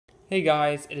Hey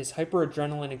guys, it is Hyper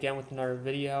Adrenaline again with another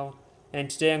video, and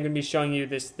today I'm going to be showing you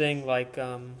this thing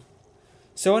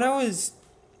so when I was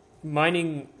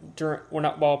mining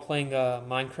while playing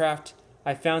Minecraft,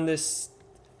 I found this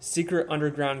secret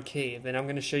underground cave, and I'm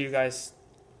going to show you guys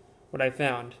what I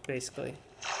found, basically.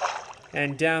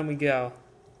 And down we go.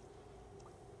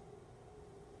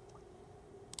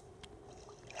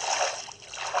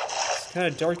 It's kind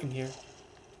of dark in here.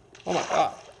 Oh my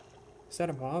god. Is that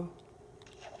a mob?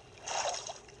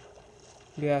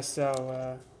 Yeah,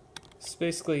 so, that's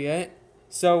basically it.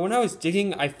 So, when I was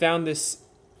digging, I found this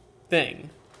thing.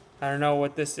 I don't know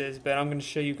what this is, but I'm going to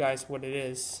show you guys what it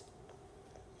is.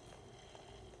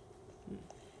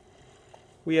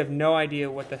 We have no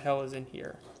idea what the hell is in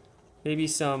here. Maybe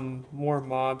some more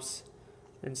mobs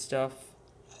and stuff.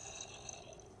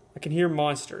 I can hear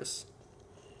monsters.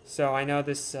 So, I know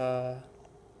this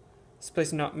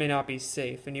place may not be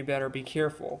safe, and you better be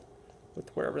careful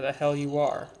with wherever the hell you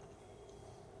are.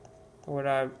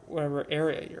 Or whatever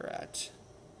area you're at.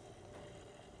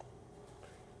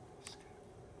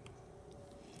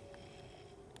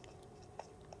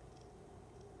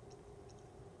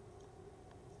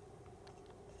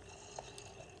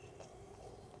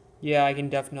 Yeah, I can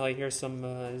definitely hear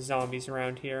some zombies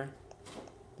around here.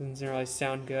 Doesn't really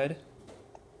sound good.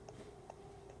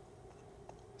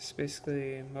 That's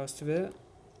basically most of it.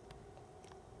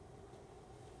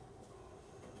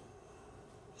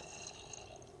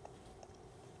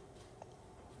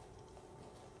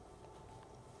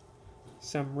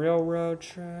 Some railroad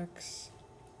tracks,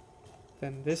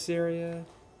 then this area,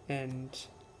 and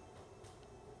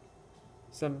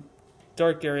some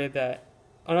dark area that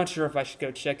I'm not sure if I should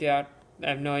go check out. I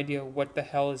have no idea what the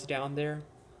hell is down there.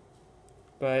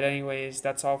 But anyways,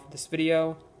 that's all for this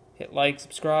video. Hit like,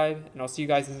 subscribe, and I'll see you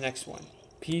guys in the next one.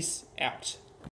 Peace out.